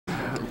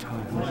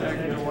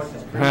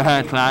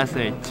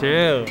Classic.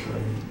 Chill.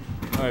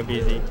 Alright,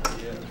 BZ.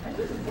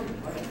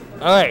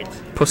 Alright.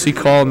 Pussy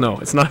call? No,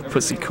 it's not a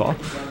pussy call.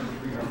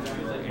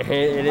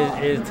 It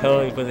is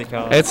totally pussy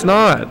call. It's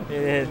not.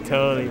 It is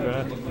totally,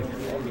 bro.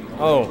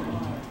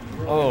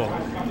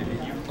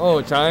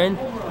 Oh, giant.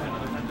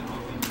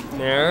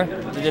 Nair.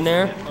 Did you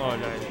nair? Oh,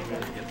 nice.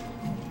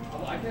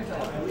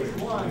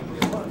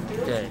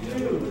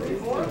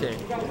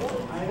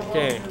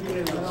 Okay.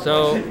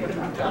 So.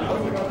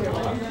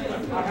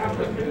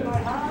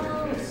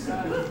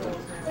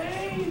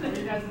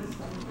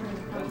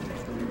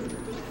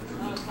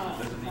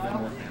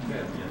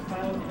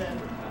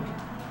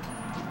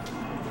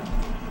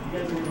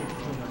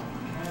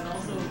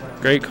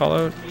 Great call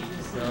out.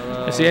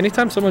 See,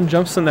 anytime someone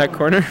jumps in that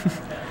corner,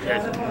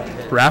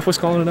 Raph was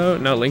calling it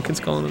out. Now Lincoln's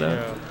calling it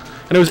out,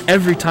 and it was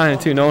every time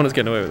too. No one was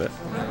getting away with it.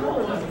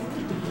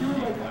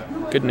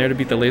 Good nair to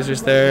beat the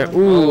lasers there.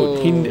 Ooh,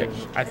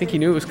 I think he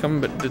knew it was coming,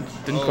 but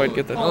didn't quite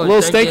get that. A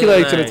little stanky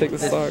leg to take the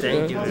stock.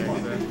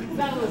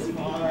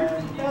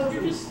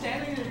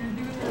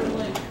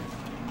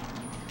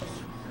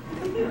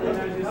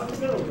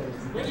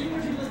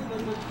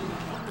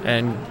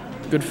 And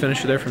good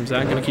finisher there from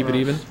Zach. Gonna keep it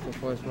even.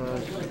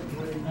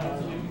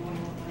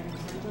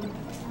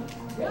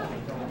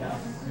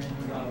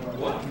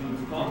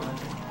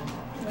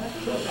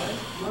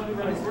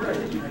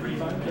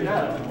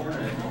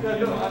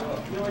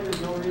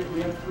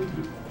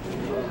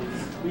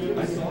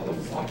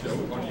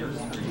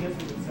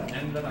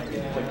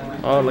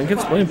 Oh,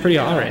 Lincoln's playing pretty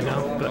hot right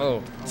now,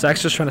 but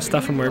Zach's just trying to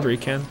stuff him wherever he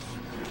can.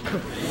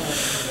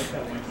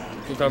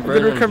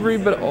 Good recovery,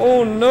 but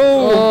oh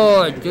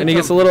no! And he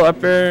gets a little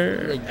up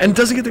air and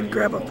doesn't get the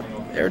grab up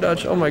air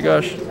dodge. Oh my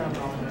gosh!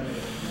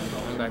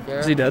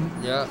 Is he dead?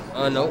 Yeah.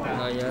 Nope,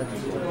 not yet.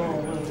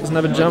 Doesn't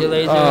have a jump.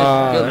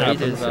 That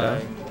happens, yeah.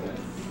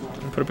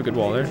 Put up a good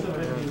wall there.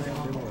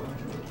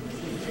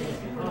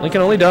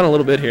 Lincoln only down a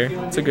little bit here.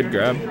 It's a good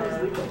grab.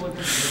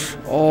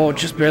 Oh,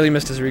 just barely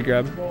missed his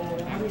re-grab.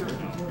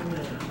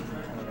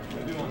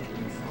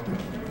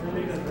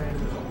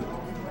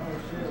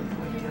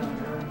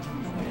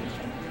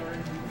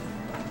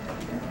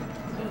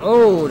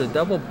 Oh, the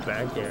double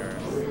back air.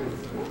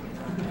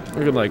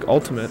 Looking like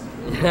ultimate.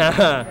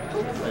 Yeah,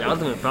 like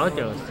ultimate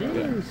Falco.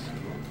 Jeez.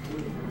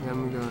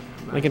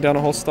 Lincoln down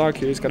a whole stock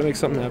here. He's got to make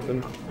something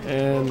happen.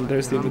 And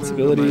there's the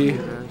invincibility.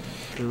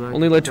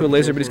 Only led to a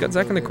laser, but he's got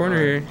Zach in the corner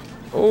here.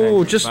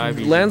 Oh, just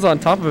lands on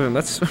top of him.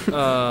 That's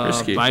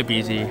risky. Bye,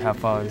 BZ. Have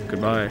fun.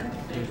 Goodbye.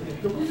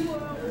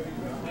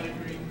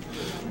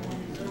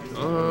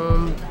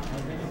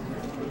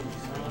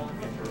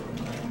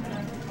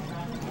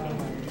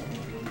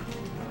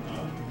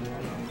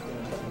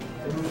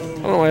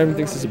 I don't know why everyone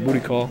thinks it's a booty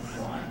call.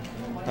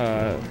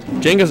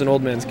 Jenga's an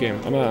old man's game.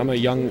 I'm a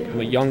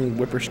young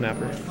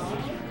whippersnapper.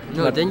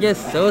 No, Jenga's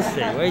so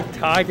sick. What are you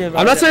talking about?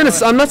 I'm not saying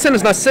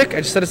it's not sick. I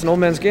just said it's an old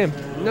man's game.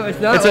 No,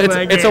 it's not.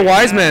 It's a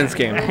wise man's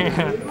game.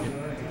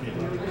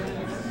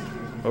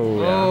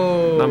 Oh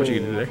yeah. Not much you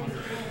can do there.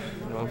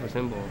 Wrong for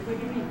symbol.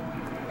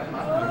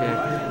 Okay.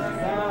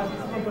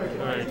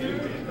 Alright.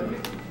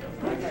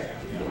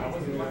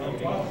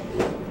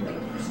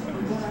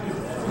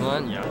 Come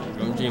on, yeah.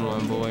 Go Jam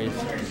Line, boys.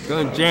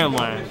 Go Jam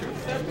Line.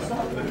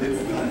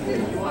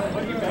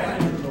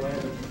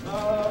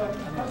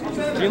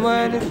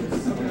 Jamland,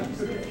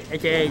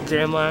 aka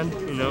Jamland,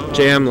 you know.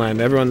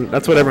 Jamland,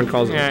 that's what everyone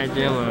calls it. Yeah,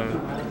 Jamland.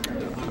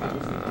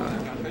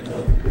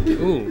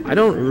 Ooh, I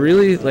don't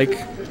really like.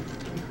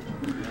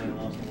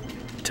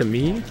 To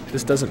me,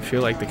 this doesn't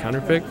feel like the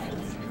counter pick.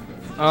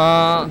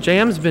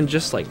 Jam's been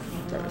just like,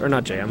 or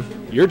not Jam,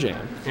 your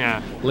Jam.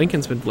 Yeah.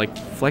 Lincoln's been like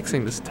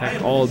flexing this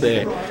tech all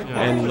day,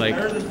 and like,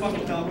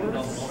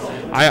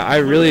 I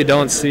really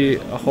don't see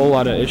a whole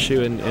lot of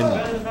issue in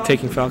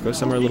taking Falco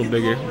somewhere a little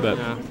bigger. But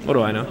what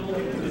do I know?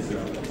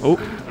 Oh.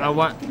 I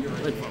want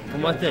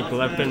that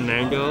Glepin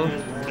Mango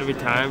every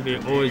time. We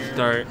always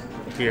start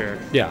here.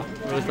 Yeah.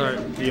 We always start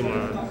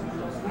Jamland.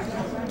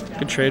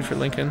 Good trade for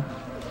Lincoln.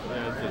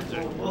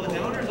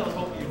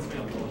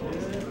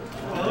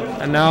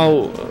 And now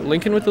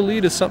Lincoln with the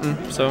lead is something,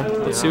 so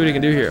let's see what he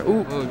can do here.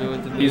 Ooh,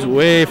 he's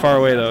way far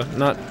away though,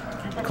 not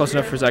close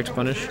enough for Zach to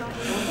punish.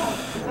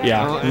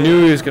 Yeah,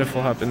 knew he was going to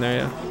full hop in there,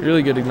 yeah.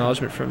 Really good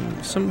acknowledgement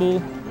from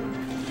Symbol,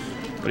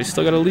 but he's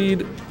still got a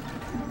lead.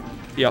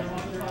 Yep.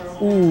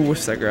 Ooh,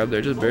 whiffs that grab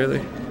there, just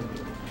barely.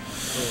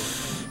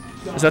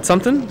 Is that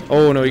something?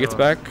 Oh no, he gets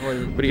back,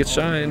 but he gets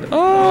shined.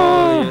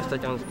 Oh!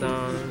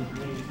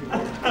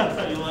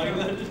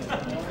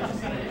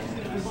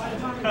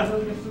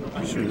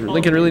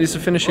 Lincoln really needs to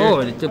finish here. Oh,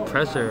 it's good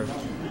pressure.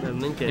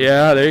 Lincoln.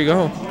 Yeah, there you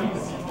go.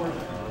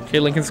 Okay,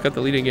 Lincoln's got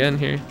the lead again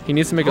here. He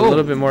needs to make a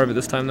little bit more of it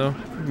this time though,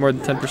 more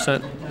than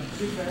 10%.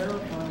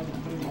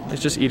 He's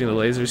just eating the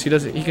lasers.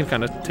 He can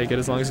kind of take it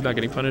as long as he's not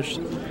getting punished.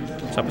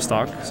 Top of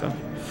stock, so.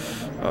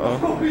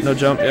 Uh-oh, no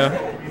jump, yeah.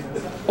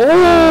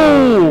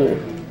 Oh!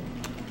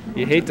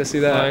 You hate to see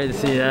that. I hate to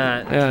see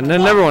that. Yeah,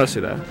 never want to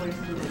see that.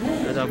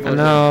 And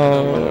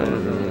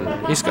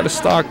now he's got a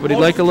stock, but he'd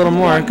like a little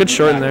more. Good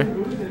short in there.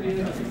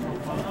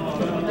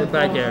 The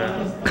back air.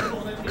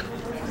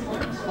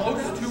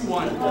 Close to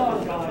 1.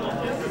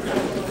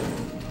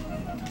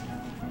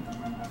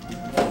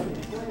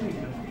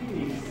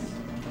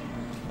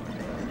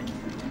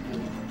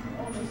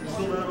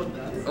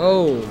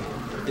 Oh,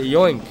 the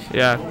yoink.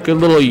 Yeah, good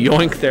little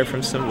yoink there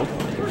from Symbol.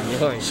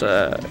 Yoink. It's,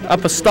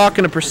 up a stock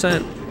and a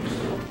percent.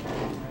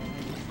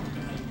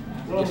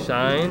 The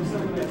shine.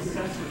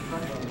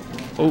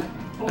 Oh,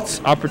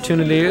 it's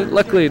opportunity.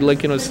 Luckily,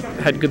 Lincoln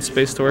had good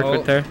space to work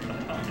with there.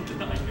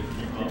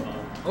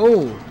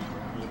 Oh.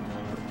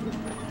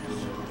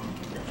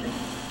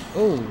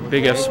 Oh.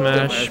 Big F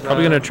smash.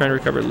 Probably gonna try and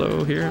recover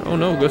low here. Oh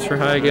no, goes for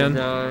high again.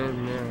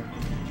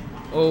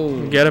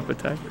 Oh. Get up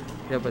attack.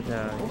 Get up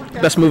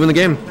attack. Best move in the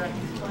game.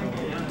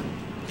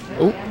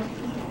 Oh.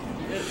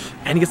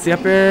 And he gets the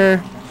up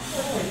air.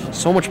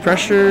 So much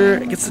pressure.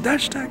 Gets the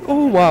dash attack.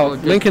 Oh wow.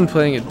 Lincoln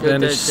playing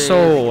advantage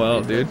so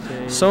well, dude.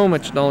 So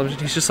much knowledge.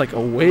 He's just like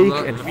awake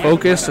and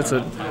focused. It's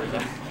a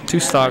 2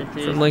 stock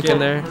from Lincoln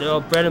there. They're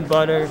all bread and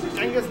butter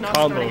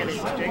combos.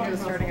 Jenga's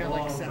starting at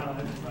like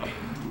 7.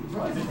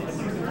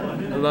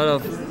 A lot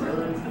of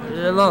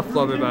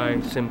flubber by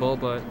Symbol,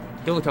 but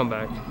he'll come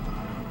back.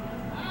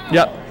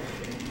 Yep.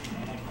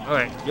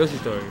 Alright, Yoshi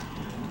story.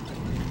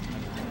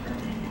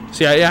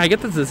 So yeah, I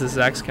get that this is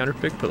Zach's counter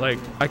pick, but like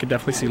I could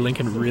definitely see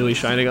Lincoln really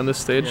shining on this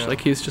stage. Yeah.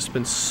 Like he's just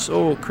been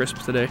so crisp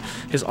today.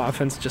 His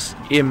offense just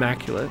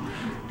immaculate.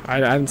 I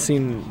haven't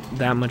seen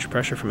that much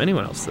pressure from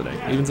anyone else today,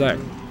 even Zach.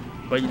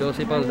 But you don't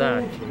sleep on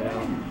Zach, you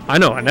know? I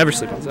know, I never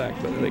sleep on Zach,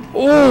 but like,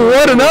 oh,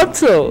 what an up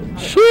tilt!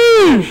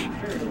 Sheesh!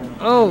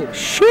 Oh,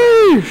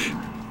 sheesh!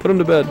 Put him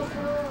to bed.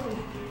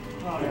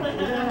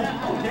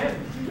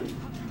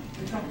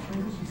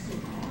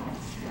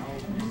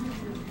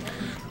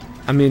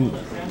 I mean,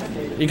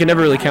 you can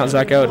never really count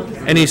Zach out.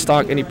 Any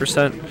stock, any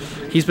percent.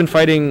 He's been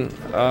fighting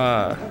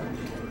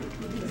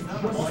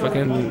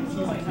fucking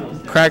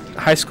cracked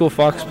high school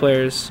Fox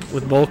players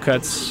with bowl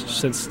cuts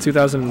since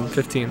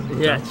 2015.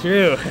 yeah,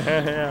 true.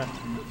 Yeah,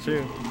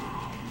 true.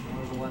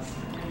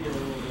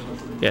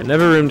 Yeah,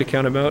 never room to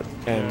count him out,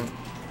 and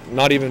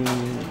not even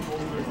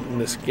in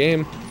this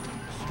game.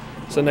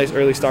 It's a nice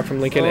early stock from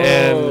Lincoln,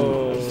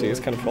 and see, it's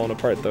kind of falling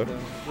apart though.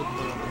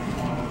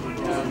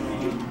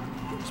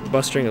 Just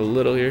bustering a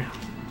little here.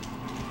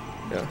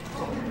 Yeah.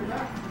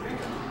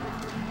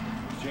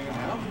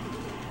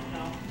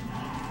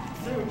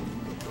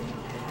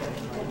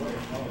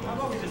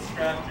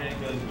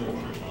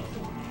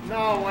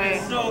 No way.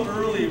 It's so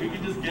early. We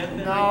can just get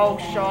there. No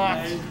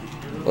shot.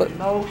 What?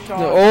 No shot.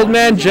 The old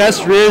man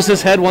just rears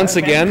his head once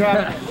again.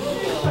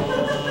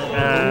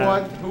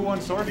 Who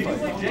won sword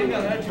fight?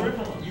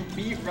 You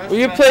beat Well,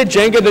 you play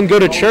Jenga, then go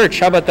to church.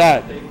 How about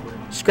that?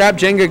 Scrap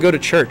Jenga, go to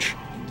church.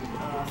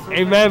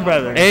 Amen,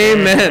 brother.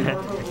 Amen.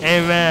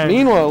 Amen.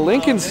 Meanwhile,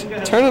 Lincoln's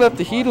turning up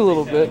the heat a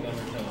little bit.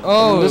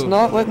 Oh. And just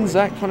not letting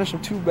Zach punish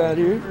him too bad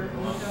here.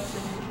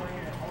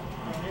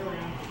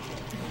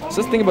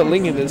 So the thing about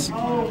Lincoln is,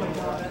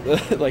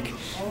 like,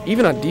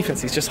 even on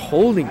defense, he's just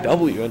holding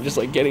W and just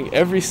like getting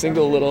every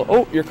single little,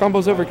 oh, your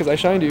combo's over because I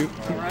shined you.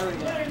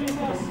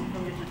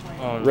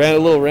 Ran a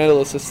little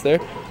Randall assist there.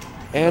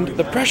 And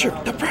the pressure,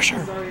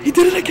 he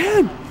did it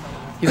again.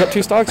 He's up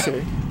 2 stocks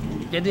here.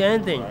 Can't do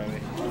anything.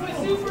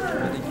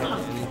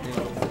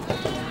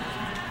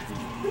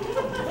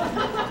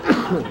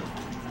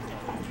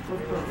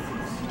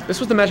 This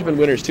was the matchup in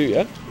winners too,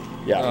 yeah?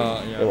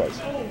 Yeah, yeah. it was.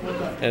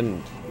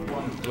 And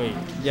Wait,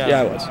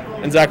 yeah, it was.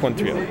 And Zach won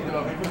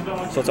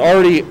 3-0. So it's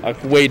already a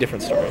way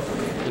different story.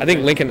 I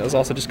think Lincoln has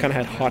also just kind of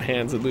had hot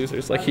hands at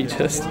losers. Like he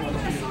just,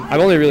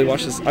 I've only really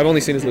watched this. I've only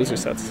seen his loser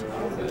sets.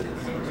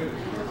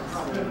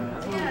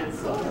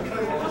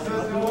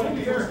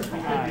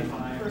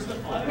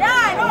 Yeah,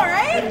 I know,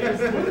 right?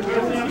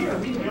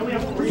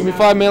 Give me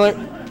 5, Mailer.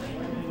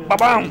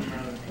 Ba-bam!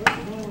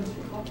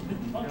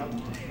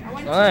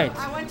 Alright.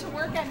 I went to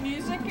work at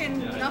music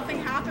and nothing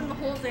happened the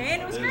whole day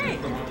and it was great.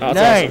 Oh, that's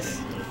Nice.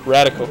 awesome.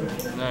 Radical.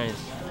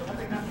 Nice.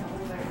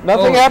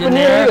 Nothing happened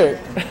here either.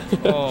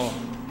 Oh.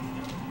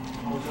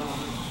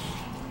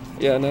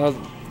 Yeah, now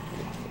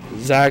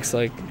Zach's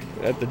like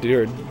at the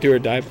do or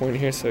die point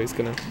here, so he's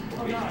gonna,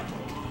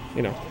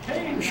 you know,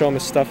 show him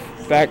his stuff.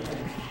 Back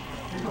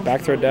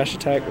throw dash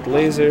attack with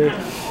laser,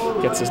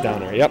 gets his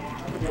downer. Yep,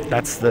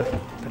 that's the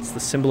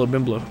symbol of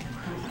Bimblo.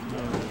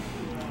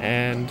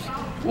 And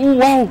oh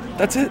wow,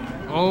 that's it.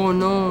 Oh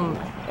no.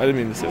 I didn't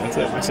mean to say that's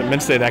it. I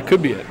meant to say that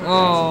could be it.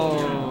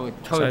 Oh,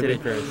 coming to the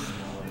first.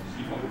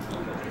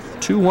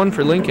 2-1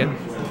 for Lincoln.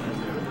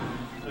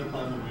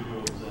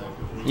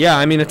 Yeah,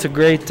 I mean it's a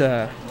great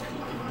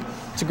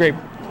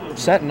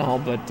set and all,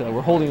 but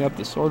we're holding up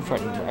the sword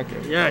fighting back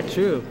here. Yeah,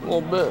 true. A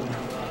little bit.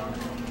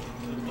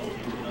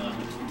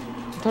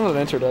 None of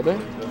them entered, are they?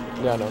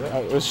 Yeah, no,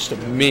 it was just a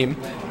meme.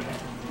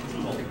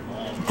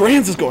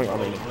 Grands is going on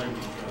right now.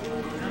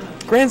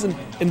 Grands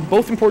in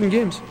both important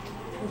games.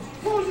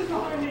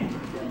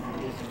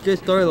 Good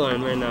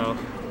storyline right now.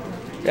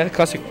 Yeah, the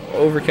classic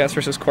Overcast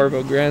versus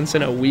Corvo Grands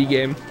in a Wii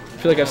game. I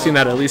feel like I've seen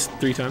that at least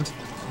 3 times.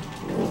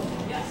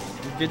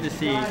 good to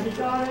see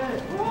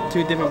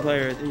two different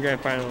players in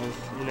grand finals.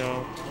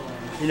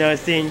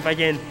 Seeing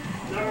fucking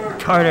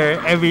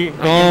Carter every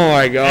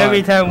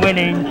time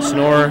winning.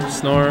 Snore.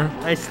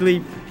 I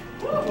sleep.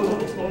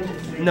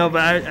 No,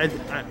 but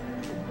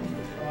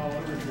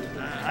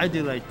I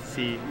do like to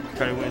see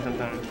Carter win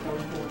sometimes.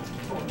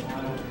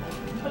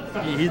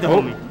 He's the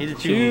homie. He's a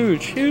true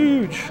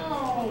huge.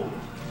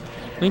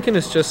 Lincoln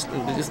is just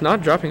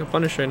not dropping a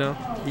punish right now.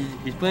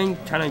 He's playing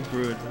kind of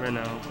good right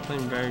now.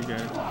 Playing very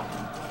good.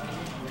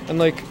 And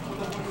like,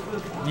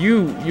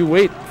 you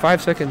wait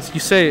 5 seconds. You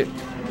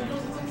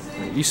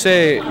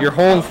say your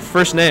whole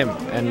first name,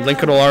 and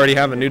Lincoln will already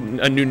have a new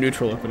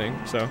neutral opening.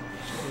 So,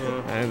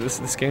 and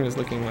this game is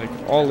looking like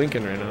all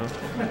Lincoln right now.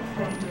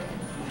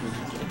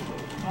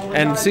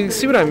 And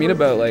see what I mean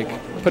about like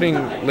putting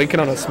Lincoln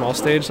on a small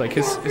stage. Like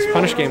his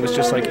punish game is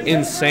just like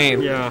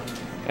insane. Yeah.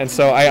 And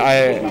so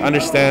I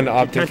understand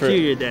opting for.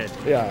 You're dead.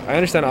 Yeah, I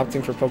understand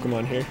opting for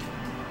Pokemon here.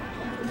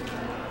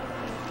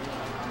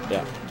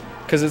 Yeah,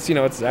 because it's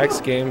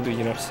Zach's game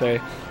to say,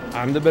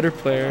 I'm the better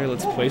player.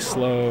 Let's play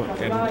slow,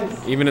 and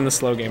even in the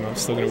slow game, I'm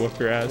still gonna whoop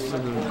your ass.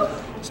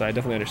 So I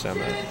definitely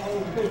understand that.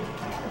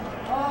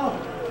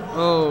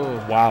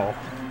 Oh wow,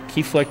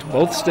 he flicked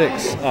both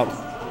sticks up.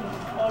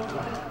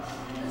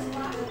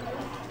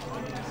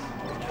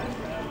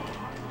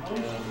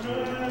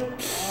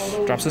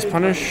 Drops his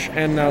punish,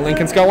 and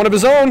Lincoln's got one of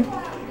his own.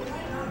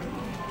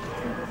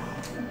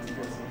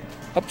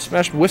 Up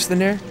smash, whiffs the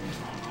nair.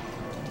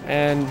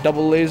 And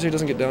double laser,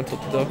 doesn't get down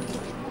tilted though.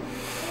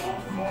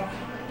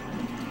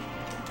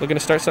 Looking to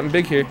start something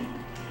big here.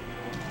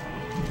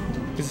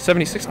 He's at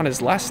 76 on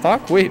his last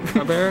stock? Wait,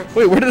 where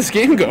did this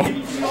game go?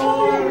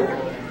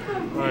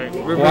 Alright,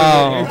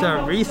 wow. It's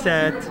a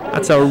reset.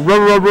 That's a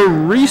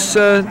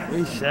reset.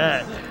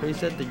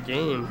 Reset the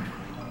game.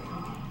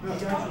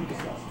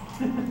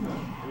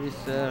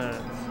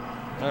 Reset.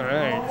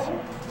 Alright.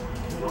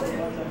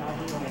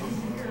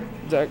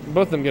 Zach,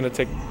 both of them gonna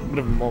take a bit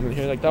of a moment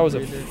here. Like that was a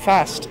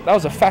fast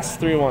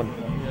 3-1.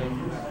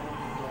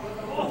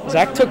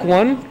 Zach took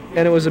one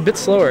and it was a bit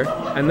slower.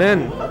 And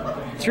then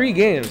 3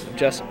 games of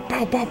just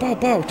bow,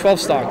 12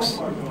 stocks.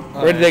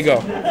 Where did they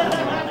go?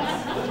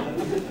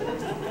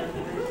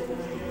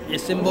 Your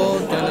symbol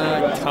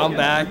gonna come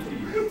back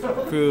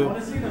through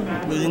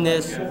losing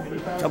this,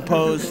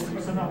 compose,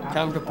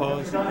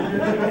 counter-compose,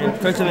 and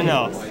put something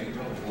else.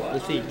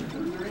 Let's see.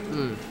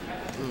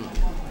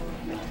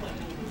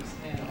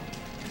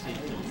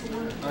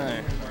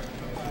 Alright.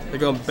 They're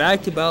going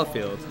back to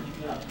battlefield.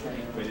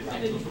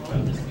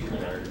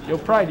 Yo,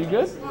 Pride, you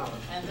good?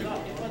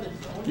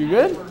 You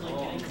good?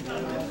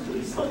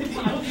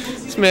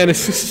 This man is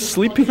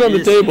sleeping on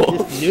the table.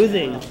 Just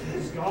snoozing.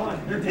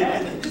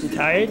 You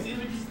tired?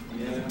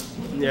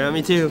 Yeah,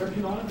 me too.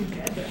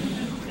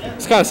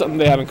 It's kind of something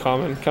they have in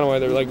common. Kind of why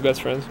they're like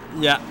best friends.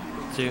 Yeah,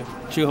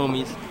 true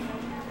homies.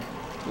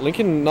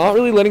 Lincoln not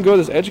really letting go of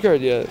this edge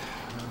guard yet.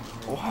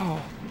 Wow.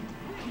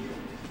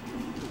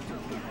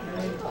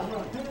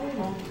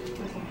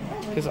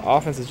 His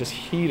offense is just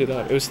heated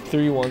up. It was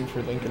 3-1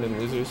 for Lincoln in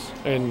losers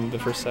in the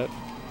first set.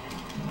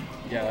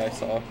 Yeah, I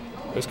saw.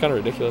 It was kind of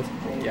ridiculous.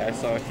 Yeah, I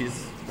saw.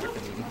 He's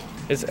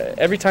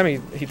every time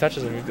he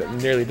touches him,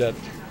 he's nearly dead.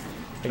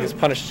 Like his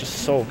punish is just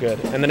so good.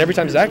 And then every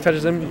time Zach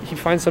touches him, he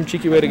finds some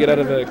cheeky way to get out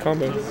of the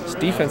combo. His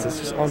defense is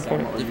just on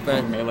point.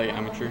 Melee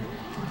amateur.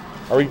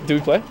 Do we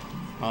play?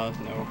 No.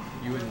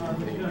 You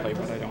and they play,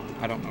 but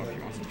I don't know if he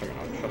wants to play or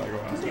not. Should I go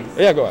ask him?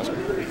 Yeah, go ask him.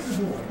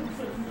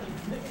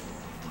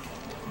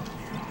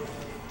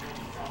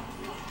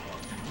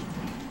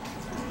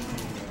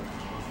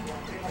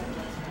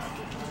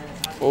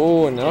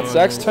 Oh, and now it's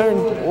Zach's turn.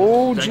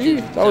 Oh,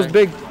 gee, that was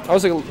big. That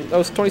was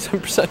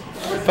 27%.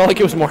 Felt like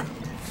it was more.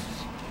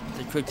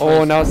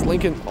 Oh, now it's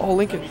Lincoln. Oh,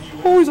 Lincoln.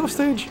 Oh, he's off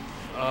stage.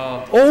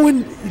 Oh,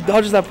 and he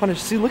dodges that punish.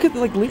 See, look at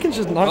Lincoln's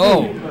just not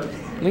getting.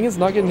 Lincoln's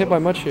not getting hit by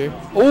much here.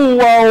 Oh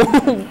wow!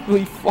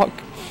 Holy fuck!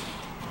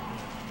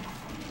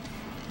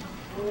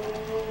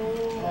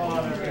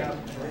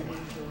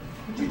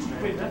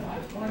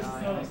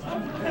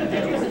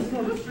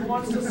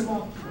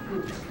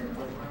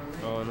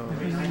 Oh no.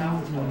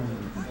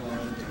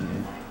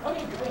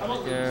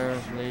 There,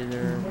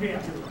 later.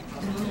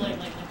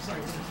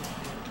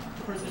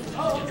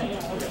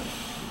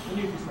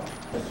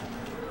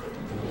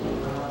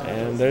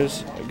 And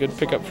there's a good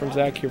pickup from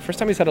Zach here. First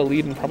time he's had a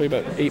lead in probably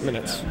about 8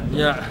 minutes.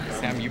 Yeah.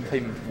 Sam, you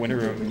play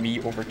winner of me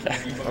over Cat.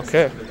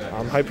 Okay,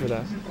 I'm hyped for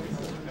that.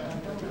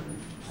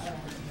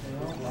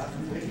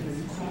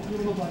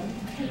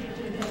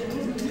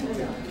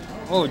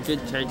 Oh, good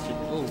catch.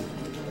 Oh.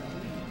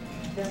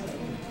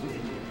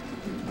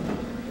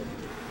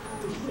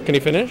 Can he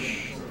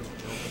finish?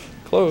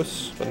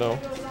 Close, but no.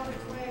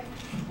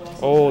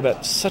 Oh,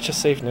 that's such a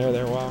safe nair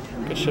there. Wow.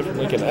 Good shit from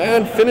Lincoln.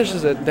 And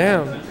finishes it.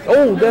 Damn.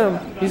 Oh, damn.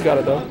 He's got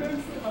it, though.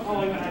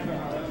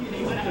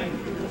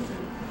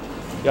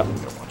 Yep.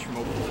 Watch him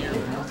over here.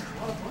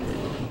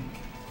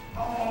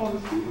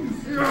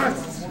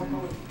 Yes!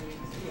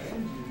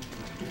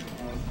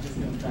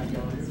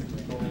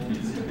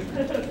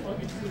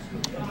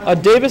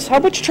 Davis, how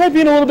about you try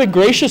being a little bit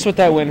gracious with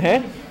that win,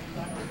 hey?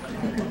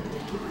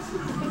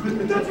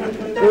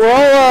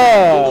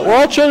 We're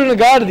all children of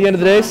God at the end of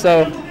the day,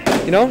 so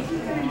you know.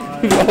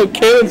 Oh,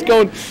 Kaylin's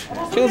going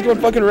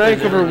fucking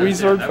rank over Wii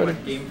sword fighting.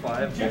 Game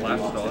 5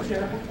 last dog.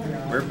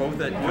 We're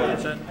both at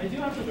 12%.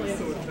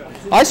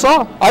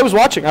 I was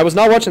watching. I was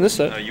not watching this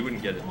set. No, you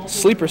wouldn't get it.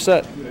 Sleeper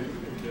set.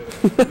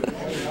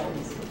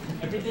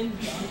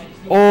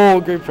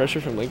 Oh, great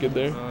pressure from Lincoln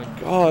there.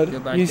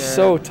 God, he's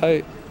so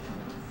tight.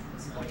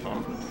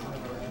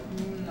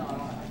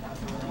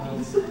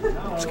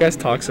 This guy's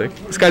toxic.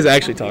 This guy's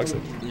actually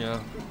toxic.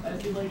 Yeah.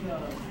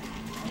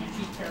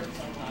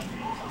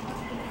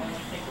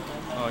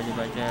 Oh, you're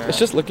back there. It's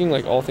just looking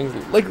like all things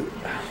like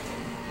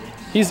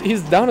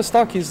he's down a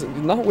stock. He's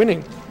not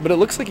winning, but it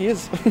looks like he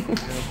is.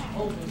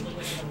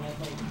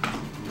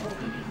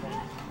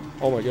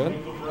 Oh my god.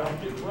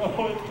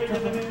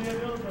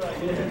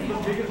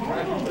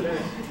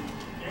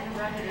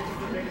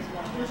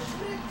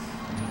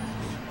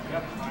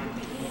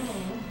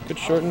 Good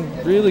short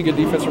and really good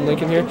defense from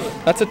Lincoln here.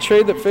 That's a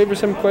trade that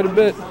favors him quite a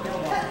bit.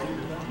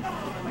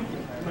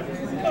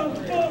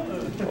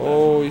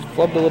 Oh, he's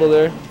flubbed a little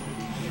there.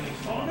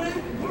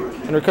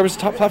 And recovers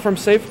the top platform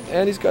safe,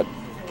 and he's got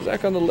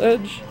Zach on the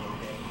ledge.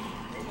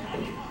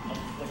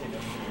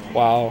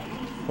 Wow,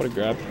 what a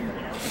grab.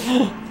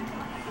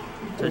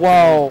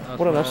 Wow,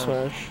 what an F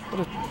smash.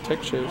 What a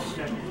tech chase.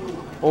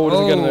 Oh,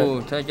 doesn't get in there.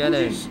 Oh, tech get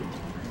it.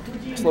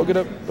 Slow get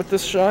up with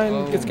this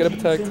shine, gets get up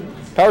attacked.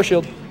 Power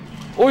shield.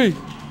 Oi!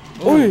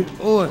 Oi!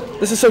 Oh,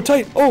 This is so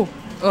tight. Oh!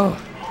 oh.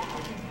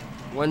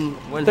 One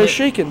They're hit.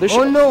 shaking. They're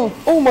Oh no!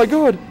 Oh my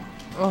god!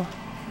 Oh.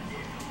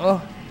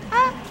 Oh.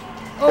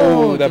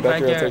 Oh, that get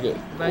back air, I'll take it.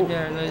 Back Oh.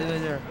 there,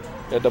 laser.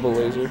 Yeah, double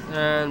laser.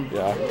 And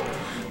Yeah.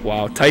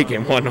 Wow, tight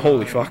game one.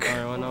 Holy fuck.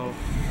 alright, 1-0.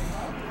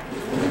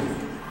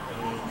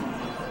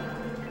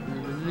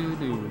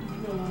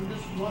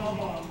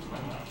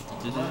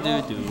 This is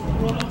doo-doo.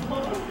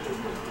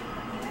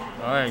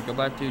 Alright, go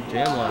back to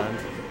Jam Land.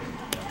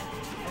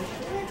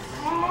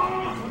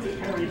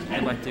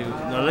 Go back to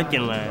the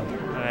Lincoln Land.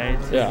 Alright.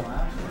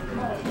 Yeah.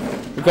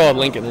 We call it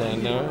Lincoln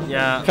Land now.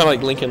 Yeah. Kind of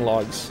like Lincoln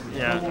Logs.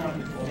 Yeah.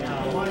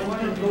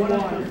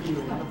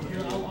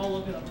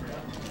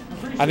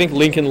 I think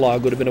Lincoln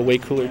Log would have been a way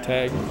cooler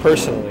tag,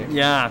 personally.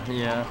 Yeah,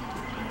 yeah.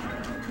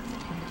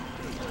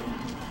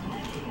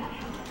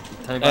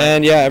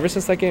 And yeah, ever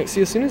since that game,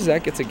 see, as soon as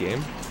Zach gets a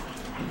game,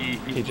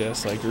 he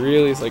just like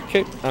really is like,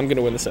 okay, I'm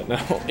gonna win the set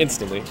now,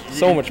 instantly.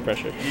 So much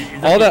pressure.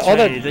 All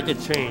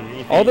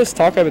this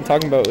talk I've been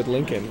talking about with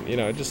Lincoln, you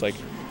know, just like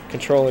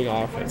controlling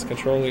offense,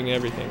 controlling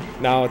everything.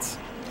 Now it's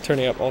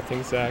turning up all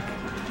things Zach.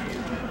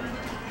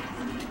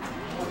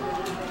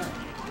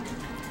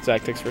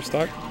 Zach takes first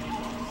stock.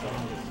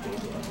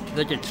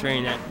 Like a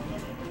train that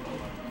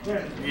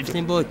if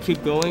people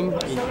keep going,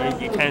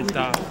 you can't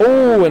stop.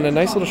 Oh, and a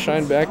nice little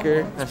shine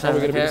backer. That's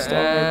Probably gonna be the stock.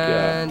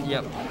 Yeah. And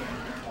yep.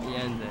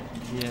 And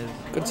yes.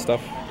 Good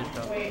stuff. Good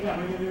stuff.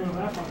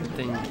 Good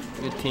things.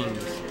 Good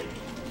teams.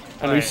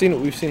 And we've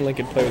seen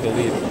Lincoln play with the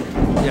lead.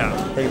 Yeah.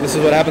 Right, this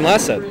is what happened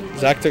last set.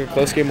 Zach took a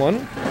close game 1,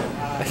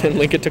 and then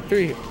Lincoln took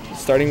 3,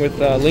 starting with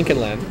Lincoln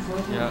Land.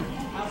 Yeah.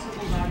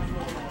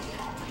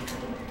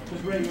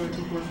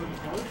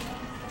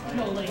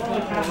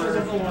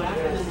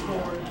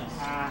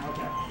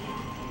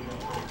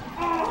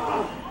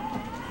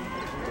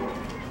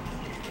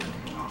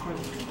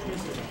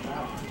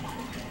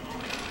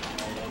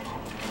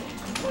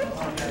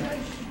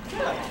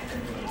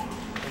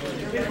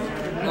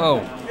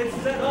 Oh.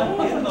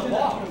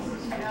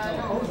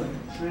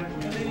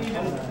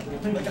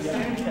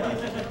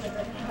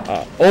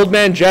 Old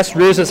man Jess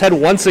rears his head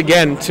once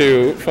again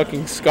to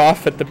fucking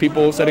scoff at the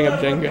people setting up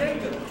Jenga.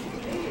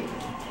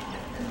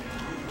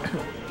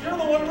 You're the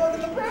one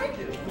running the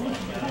practice.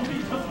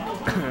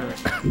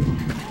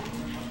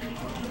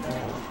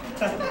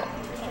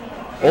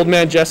 Old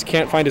man Jess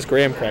can't find his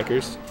graham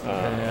crackers,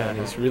 and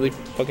he's really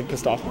fucking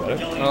pissed off about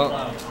it.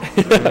 Oh.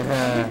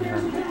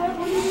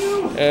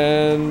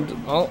 And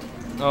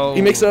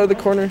he makes it out of the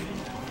corner.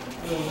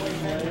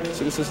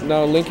 So this is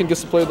now Lincoln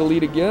gets to play the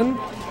lead again,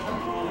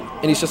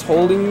 and he's just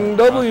holding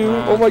W.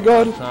 Oh my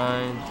god!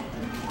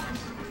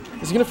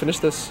 Is he gonna finish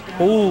this?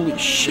 Holy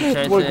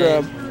shit! What a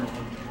grab!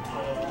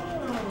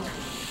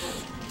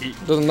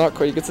 Does not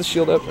quite. He gets the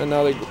shield up, and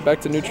now they go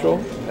back to neutral,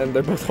 and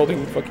they're both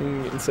holding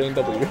fucking insane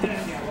W.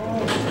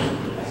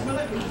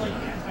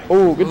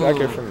 Oh, good back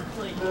air from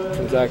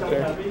Zach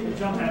there.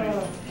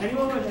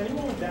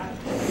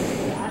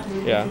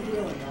 Yeah.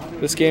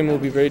 This game will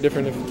be very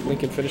different if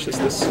Lincoln finishes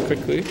this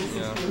quickly.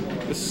 Yeah.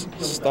 This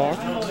stock.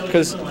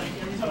 Because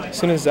as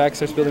soon as Zach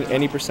starts building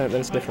any percent, then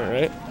it's different,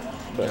 right?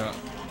 But a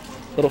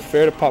little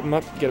fair to pop him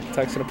up, get up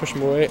attack's going to push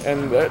him away,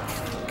 and that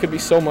could be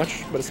so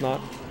much, but it's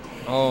not.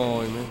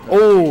 Oh,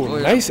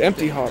 yeah. Nice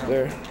empty hop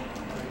there.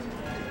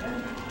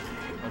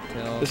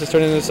 This is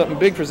turning into something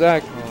big for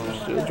Zach.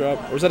 Shield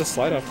drop. Or is that a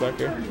slide off back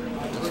here?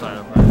 Slide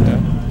off. Yeah.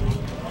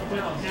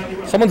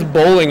 Someone's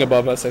bowling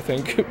above us, I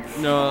think.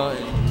 No,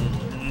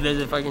 There's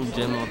a fucking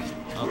gym up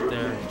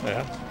there.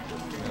 Yeah.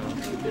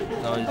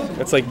 Always,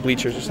 It's like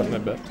bleachers or something, I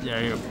bet.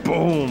 yeah,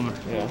 boom.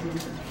 Yeah.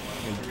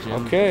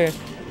 Gym. Okay.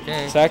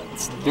 Okay. Zach,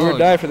 it's do or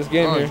die for this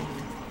game here.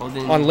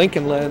 Holding. On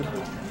Lincoln land.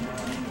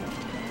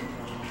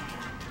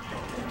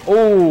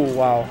 Oh,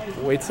 wow.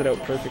 Waits it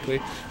out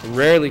perfectly.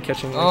 Rarely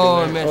catching Lincoln Oh,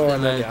 I there. missed it.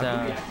 And then, Missed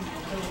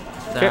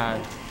yeah. that.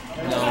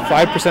 No.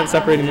 5%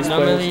 separating these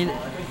players. Normally,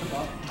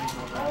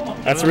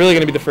 That's really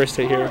going to be the first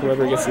hit here,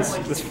 whoever gets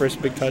this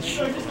first big touch.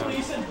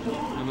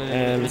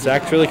 And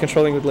Zach's really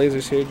controlling with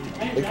lasers here.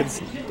 Lincoln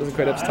doesn't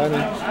quite have his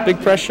timing.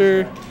 Big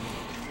pressure.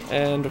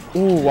 And,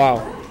 ooh,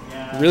 wow.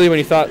 Really,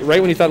 right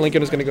when you thought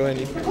Lincoln was going to go in,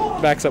 he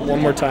backs up one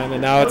more time.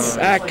 And now it's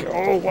Zach.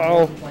 Oh,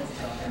 wow.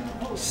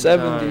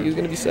 70. He's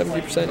going to be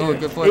 70%. Oh,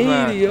 good for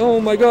 80. Oh,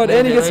 my God.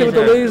 And he gets hit with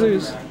the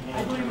lasers.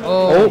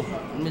 Oh.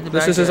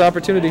 This is his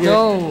opportunity here.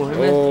 No.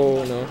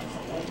 Oh, no.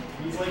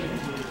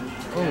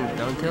 Oh,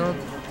 down tilt.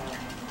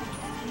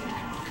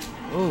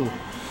 Oh.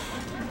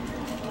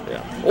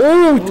 Yeah.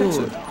 Oh, he takes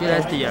it.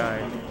 Good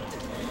SDI.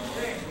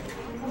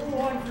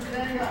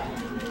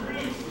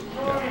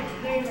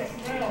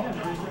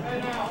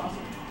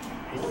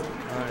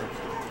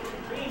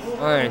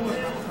 Alright.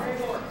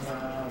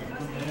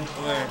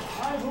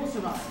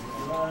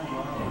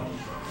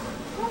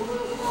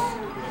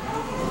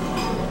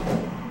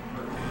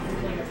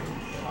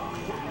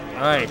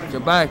 Alright, go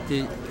back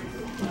to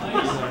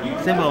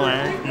Symbol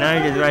Land. Now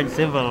you just ride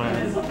Symbol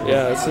Land.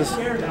 Yeah,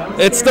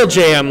 it's still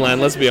JM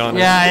land, let's be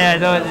honest. Yeah,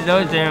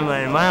 those JM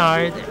Land. My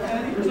heart,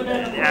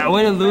 I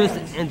win and lose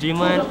in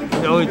Dreamland,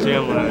 it's always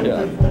JM Land.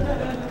 Yeah.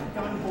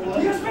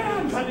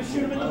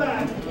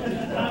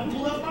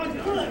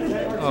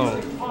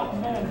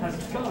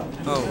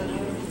 Oh.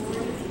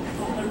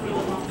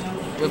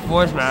 Good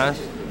force smash.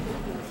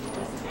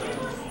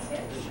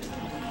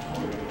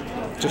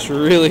 Just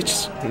really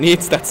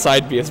needs that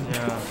side B.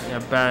 Yeah,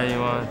 bad you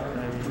want.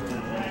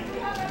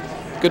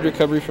 Good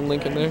recovery from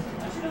Lincoln there.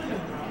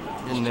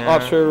 In there.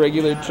 Offshore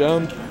regular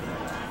jump.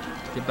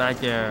 Get back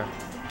there.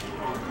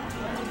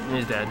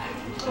 He's dead.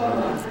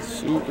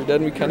 Super dead.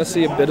 And we kind of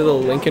see a bit of the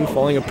Lincoln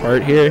falling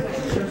apart here.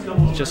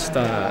 Just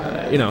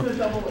you know,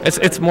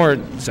 it's more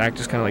Zach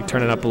just kind of like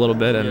turning up a little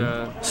bit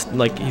and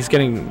like he's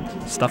getting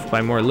stuffed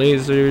by more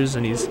lasers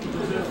and he's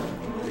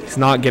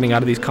not getting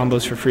out of these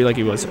combos for free like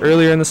he was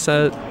earlier in the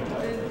set.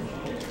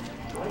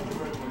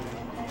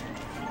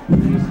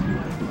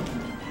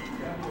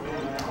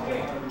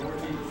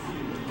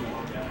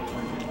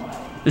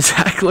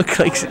 Zach looked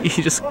like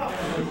he just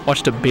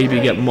watched a baby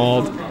get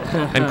mauled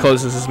and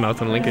closes his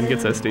mouth when Lincoln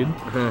gets SD'd.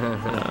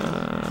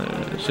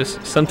 It's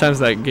just sometimes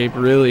that Gabe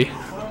really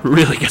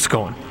gets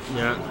going.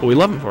 Yeah. But we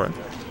love him for it.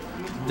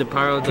 The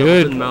power of the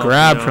Good open mouth,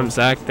 grab you know. from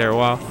Zach there.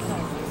 Wow.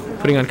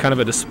 Putting on kind of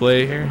a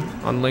display here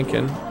on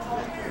Lincoln.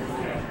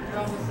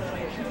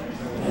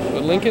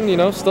 But Lincoln, you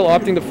know, still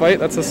opting to fight.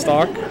 That's a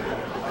stock.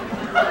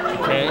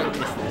 Okay.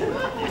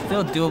 It's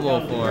still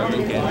doable for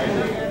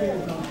Lincoln.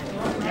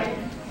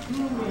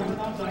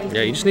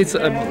 Yeah, he just needs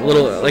a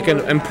little, like an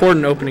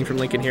important opening from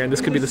Lincoln here, and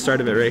this could be the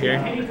start of it right here.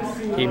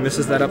 He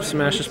misses that up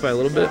smash just by a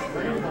little bit.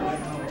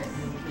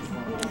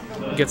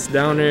 Gets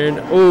downed.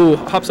 Oh,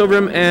 hops over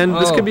him, and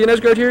this could be an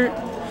edge guard here.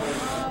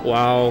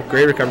 Wow,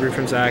 great recovery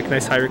from Zach.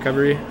 Nice high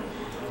recovery.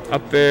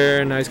 Up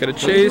there, now he's got a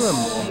chase.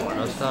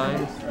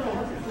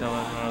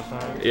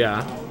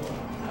 Yeah.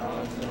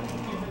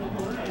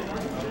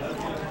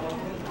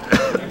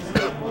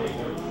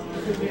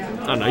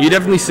 I don't know. You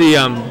definitely see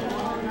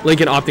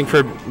Lincoln opting for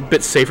a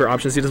bit safer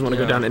options. He doesn't want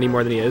to go down any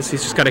more than he is.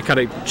 He's just got to kind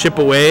of chip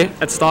away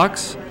at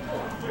stocks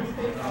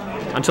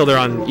until they're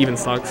on even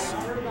stocks.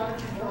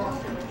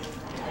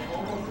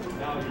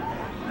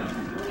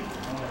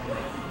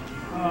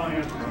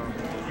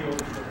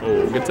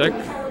 Oh, good tech.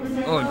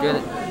 Oh,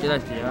 good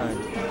SDI.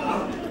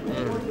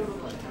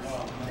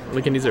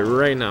 Lincoln needs it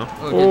right now.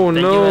 Oh,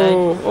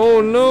 no.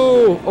 Oh,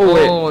 no. Oh,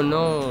 wait. Oh,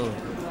 no.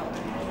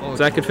 Oh,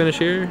 Zach could finish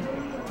here.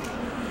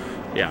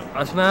 Yeah.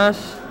 A smash?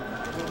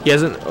 He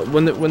hasn't,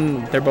 when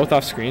they're both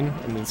off screen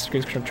and the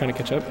screen's trying to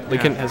catch up,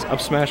 Lincoln has up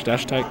smash,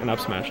 dash attack, and up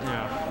smash.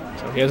 Yeah.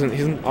 So he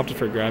hasn't opted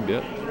for a grab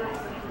yet.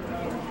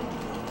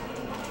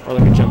 Or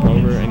like a jump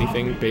over,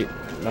 anything, bait,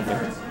 nothing.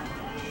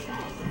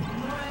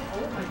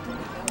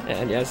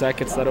 And yeah, Zach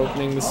gets that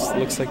opening. This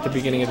looks like the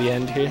beginning of the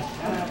end here.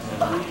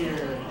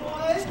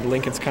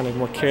 Lincoln's kind of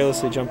more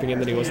carelessly jumping in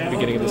than he was at the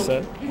beginning of the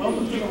set.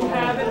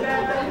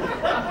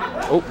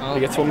 Oh, he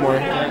gets one more.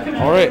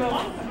 All right.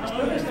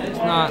 It's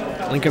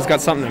not. Lincoln's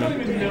got something in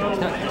him.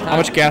 How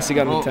much gas he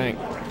got in the tank?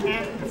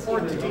 Can't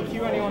afford to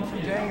DQ anyone from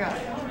Jenga.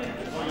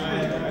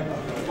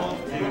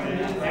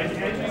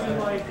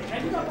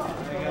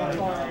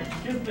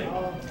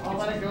 I'll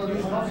let it go.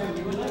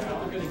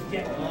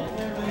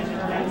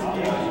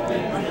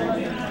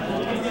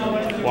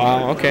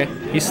 Wow, okay.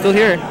 He's still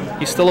here.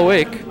 He's still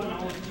awake.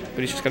 But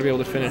he's just got to be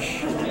able to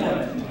finish.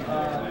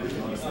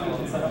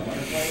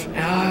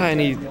 And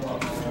he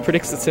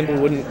predicts that Symbol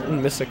wouldn't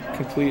miss a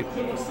complete...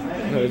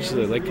 No, just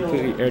like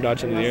completely air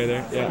dodge into the air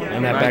there. Yeah,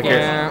 and that back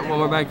air. One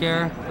more back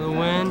air for the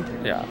win.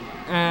 Yeah.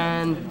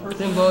 And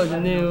Simbo is the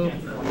new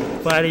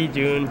Flatty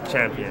June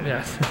champion.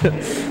 Yes.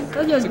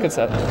 That's It's a good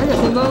set.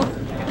 Simbo.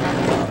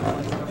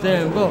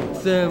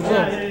 Simbo.